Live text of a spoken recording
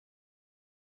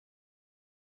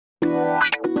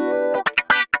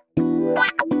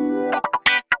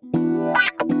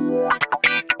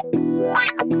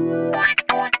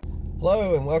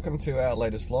welcome to our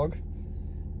latest vlog.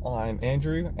 I'm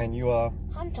Andrew and you are...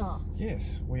 Hunter.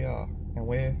 Yes, we are. And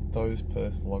we're those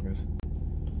Perth vloggers.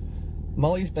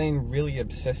 Molly's been really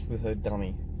obsessed with her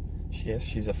dummy. Yes,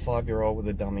 she's a 5-year-old with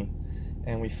a dummy.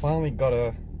 And we finally got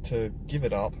her to give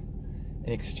it up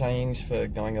in exchange for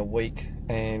going a week,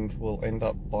 and we'll end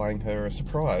up buying her a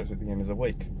surprise at the end of the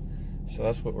week. So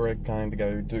that's what we're going to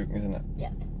go do, isn't it?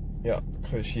 Yep. Yeah,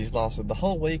 because she's lasted the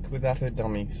whole week without her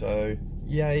dummy, so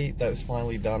yay, that's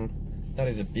finally done. That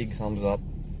is a big thumbs up.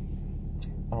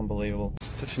 Unbelievable.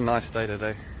 Such a nice day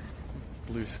today.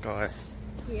 Blue sky.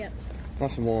 Yep.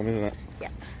 Nice and warm, isn't it?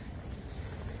 Yep.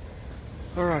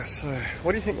 Alright, so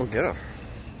what do you think we'll get her?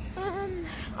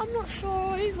 I'm not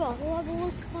sure either. We'll have a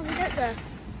look when we get there.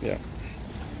 Yeah.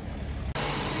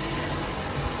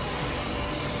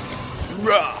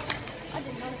 Rah! I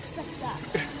did not expect that.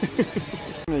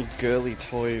 So many girly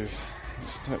toys.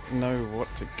 Just don't know what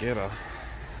to get her.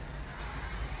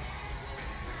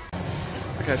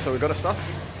 Okay, so we got her stuff.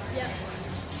 Yep.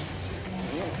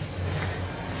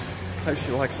 Hope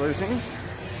she likes those things.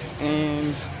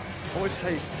 And I always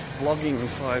hate vlogging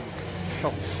inside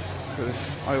shops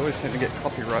because I always seem to get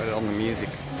copyrighted on the music.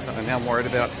 So now I'm worried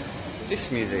about this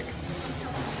music.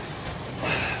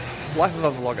 Life of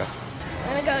a vlogger.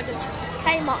 I'm gonna go to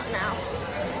Kmart now.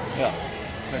 Yeah.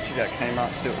 Let's check out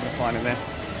Kmart, see what we can find in there.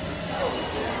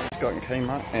 Just got in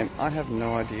Kmart and I have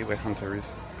no idea where Hunter is.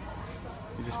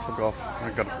 He just took off.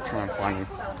 I've got to try and find him.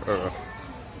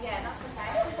 Yeah, that's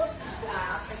okay.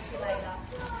 I'll fix you later.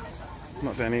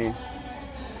 Not down here.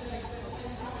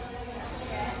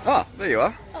 Ah, there you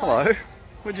are. Hello.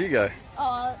 Where'd you go?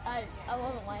 Oh, I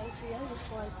wasn't waiting for you. I was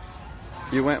just like...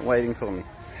 You weren't waiting for me.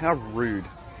 How rude.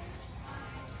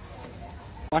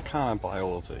 Why can't I buy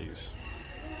all of these?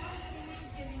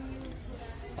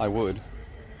 I would.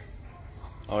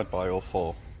 I would buy all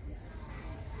 4.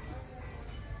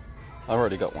 I've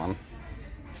already got one.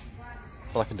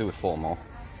 But I could do with 4 more.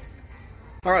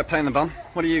 Alright, pain in the bum.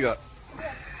 What do you got?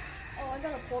 Oh, I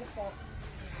got a porta pot.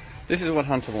 This is what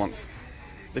Hunter wants.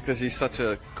 Because he's such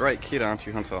a great kid, aren't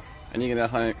you, Hunter? And you're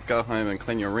gonna go home and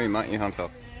clean your room, aren't you, Hunter?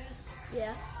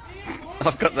 Yeah.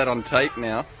 I've got that on tape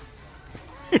now.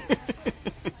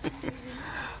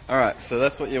 Alright, so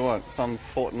that's what you want. Some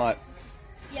Fortnite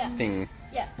thing.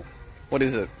 Yeah. What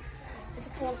is it? It's a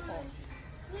porta pot.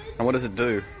 And what does it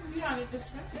do? You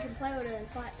can play with it and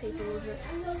fight people with it.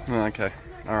 Oh, okay,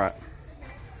 alright.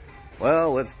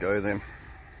 Well, let's go then.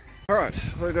 Alright,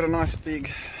 we've got a nice big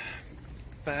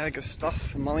bag of stuff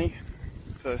for Molly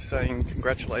for saying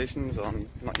congratulations on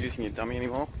not using your dummy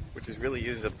anymore, which really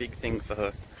is a big thing for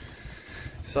her.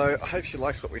 So I hope she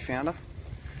likes what we found her.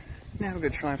 Now we're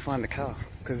going to try and find the car,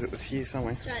 because it was here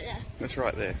somewhere. It's right there. It's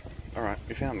right there. Alright,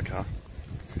 we found the car.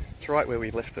 It's right where we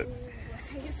left it. I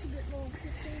think it's a bit more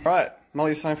 15. Alright,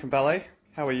 Molly's home from ballet.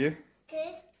 How are you?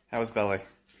 Good. How was ballet?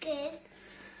 Good.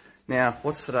 Now,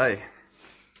 what's today?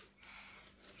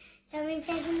 Dummy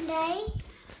present day?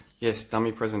 Yes,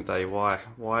 dummy present day. Why?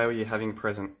 Why are you having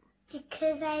present?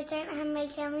 Because I don't have my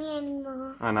dummy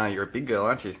anymore. I know, you're a big girl,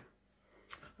 aren't you?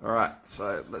 Alright,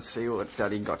 so let's see what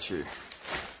Daddy got you.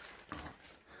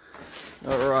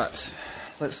 Alright,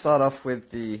 let's start off with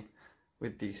the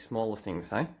smaller things,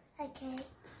 hey? Okay.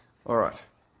 Alright.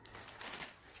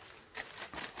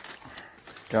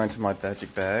 Go into my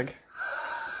magic bag.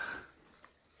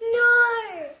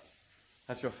 No!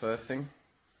 That's your first thing.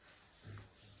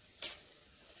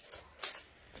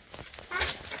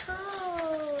 That's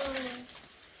cool.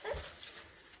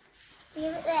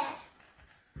 Leave it there.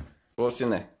 What's in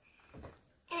there?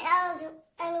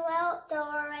 An LOL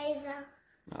door eraser.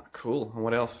 Ah, cool. And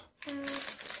what else?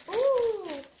 Ooh!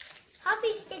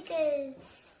 Happy stickers.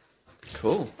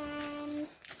 Cool. And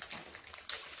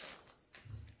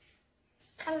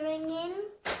colouring in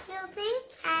little thing.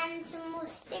 And some more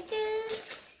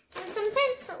stickers. And some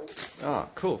pencils. Ah,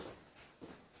 cool.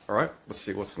 Alright, let's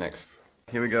see what's next.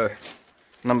 Here we go.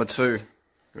 Number 2.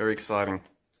 Very exciting.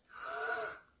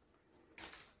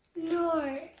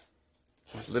 No.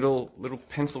 This little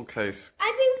pencil case.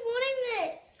 I've been wanting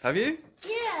this. Have you?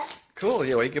 Yeah. Cool,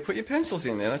 yeah, well you can put your pencils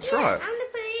in there, that's Yeah, right. I'm going to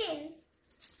put it in.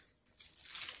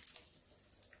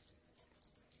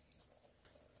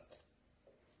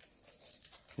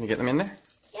 Can you get them in there?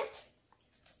 Yep.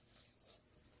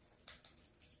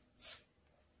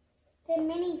 They're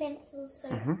mini pencils, so.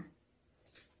 Mm-hmm.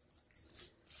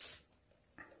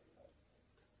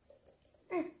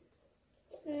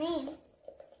 Get them in.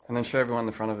 And then show everyone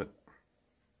the front of it.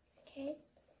 Okay.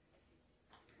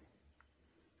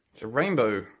 It's a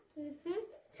rainbow. Mm-hmm.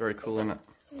 It's very cool, isn't it?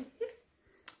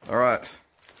 Mm-hmm. Alright.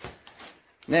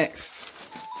 Next.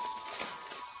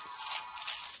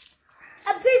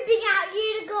 A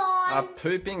A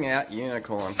pooping out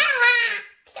unicorn.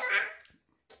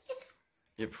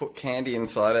 You put candy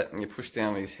inside it and you push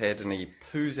down his head and he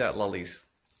poos out lollies.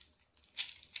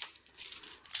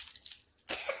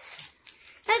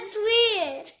 That's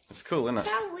weird. It's cool, isn't it?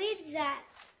 How weird is that?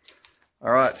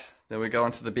 Alright, then we go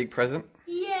on to the big present.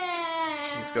 Yeah.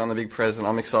 Let's go on the big present.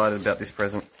 I'm excited about this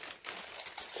present.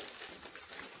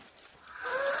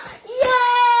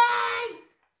 Yay!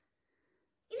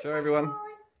 Show everyone.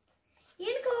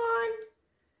 Unicorn.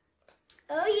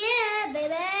 Oh yeah,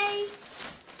 baby.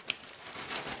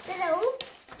 Hello.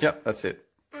 Yep, that's it.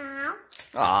 Ow.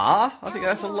 Ah, I think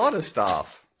that's a lot of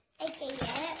stuff. Okay,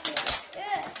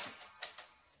 yeah.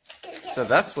 Good. So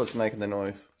that's what's making the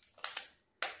noise.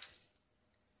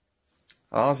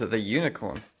 Oh, is it the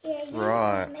unicorn? Yeah,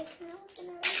 Right.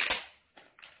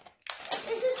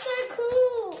 This is so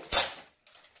cool.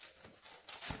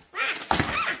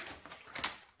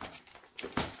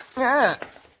 Yeah.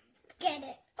 Get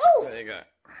it. Oh, There you go.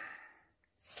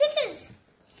 stickers.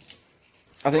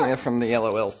 I think they're from the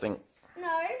LOL thing.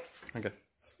 No, Okay.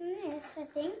 it's from this, I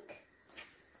think.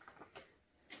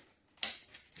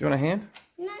 Do you want a hand?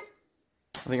 No.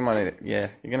 I think you might need it. Yeah,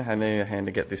 you're going to need a hand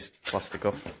to get this plastic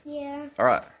off. Yeah.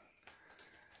 Alright.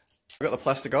 We got the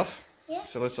plastic off. Yeah.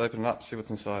 So let's open it up, see what's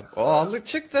inside. Oh, look,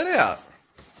 check that out.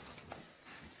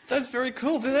 That's very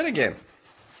cool. Do that again.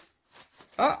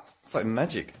 Ah, it's like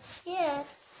magic. Yeah.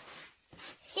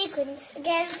 Sequins.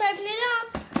 Again, let's open it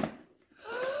up.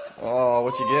 Oh,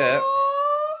 what you get?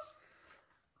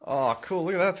 Oh, cool.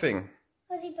 Look at that thing.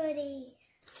 Fuzzy buddy.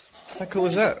 How cool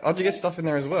is that? Oh, did you get stuff in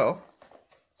there as well?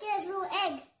 Yeah, it's a little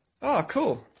egg. Oh,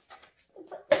 cool. We'll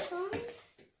put this on.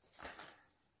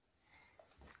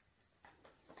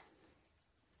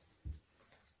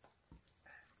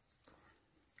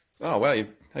 Oh, wow.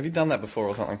 Have you done that before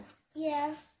or something?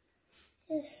 Yeah.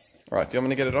 Just Right, do you want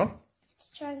me to get it on?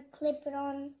 let's try and clip it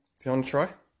on. Do you want to try?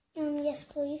 Yes,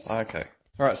 please. Okay.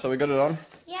 Alright, so we got it on.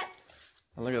 Yep.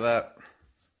 And look at that.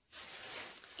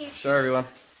 Yeah. Show everyone.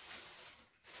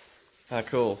 Ah,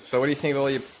 cool. So what do you think of all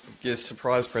your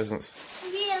surprise presents?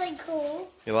 Really cool.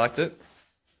 You liked it?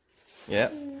 Yeah.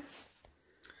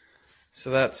 So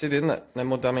that's it, isn't it? No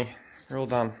more dummy. We're all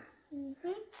done.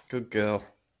 Good girl.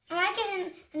 I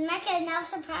might get another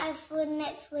surprise for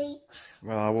next week's.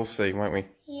 Well, we'll see, won't we?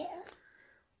 Yeah.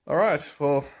 Alright,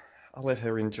 well, I'll let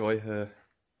her enjoy her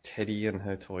teddy and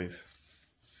her toys.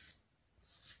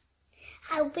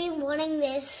 I've been wanting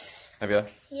this. Have you?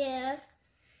 Yeah.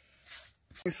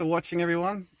 Thanks for watching,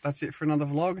 everyone. That's it for another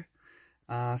vlog.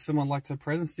 Someone liked her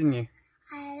presents, didn't you?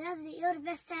 I love that you're the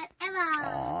best dad ever.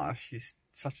 Aw, she's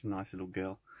such a nice little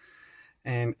girl.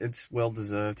 And it's well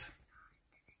deserved.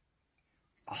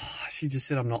 Oh, she just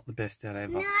said I'm not the best dad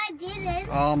ever. No, I didn't.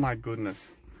 Oh my goodness.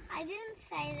 I didn't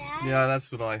say that. Yeah,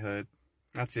 that's what I heard.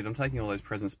 That's it. I'm taking all those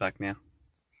presents back now.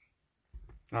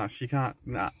 Oh, she can't.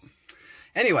 Nah.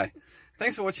 Anyway,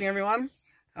 thanks for watching, everyone.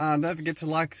 Don't forget to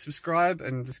like, subscribe,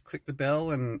 and just click the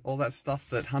bell and all that stuff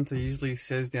that Hunter usually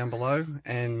says down below.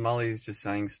 And Molly's just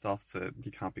saying stuff that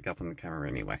you can't pick up on the camera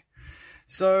anyway.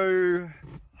 So,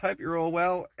 hope you're all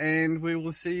well, and we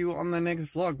will see you on the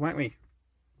next vlog, won't we?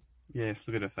 Yes,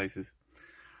 look at her faces.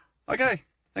 Okay,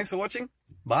 thanks for watching.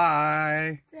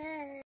 Bye.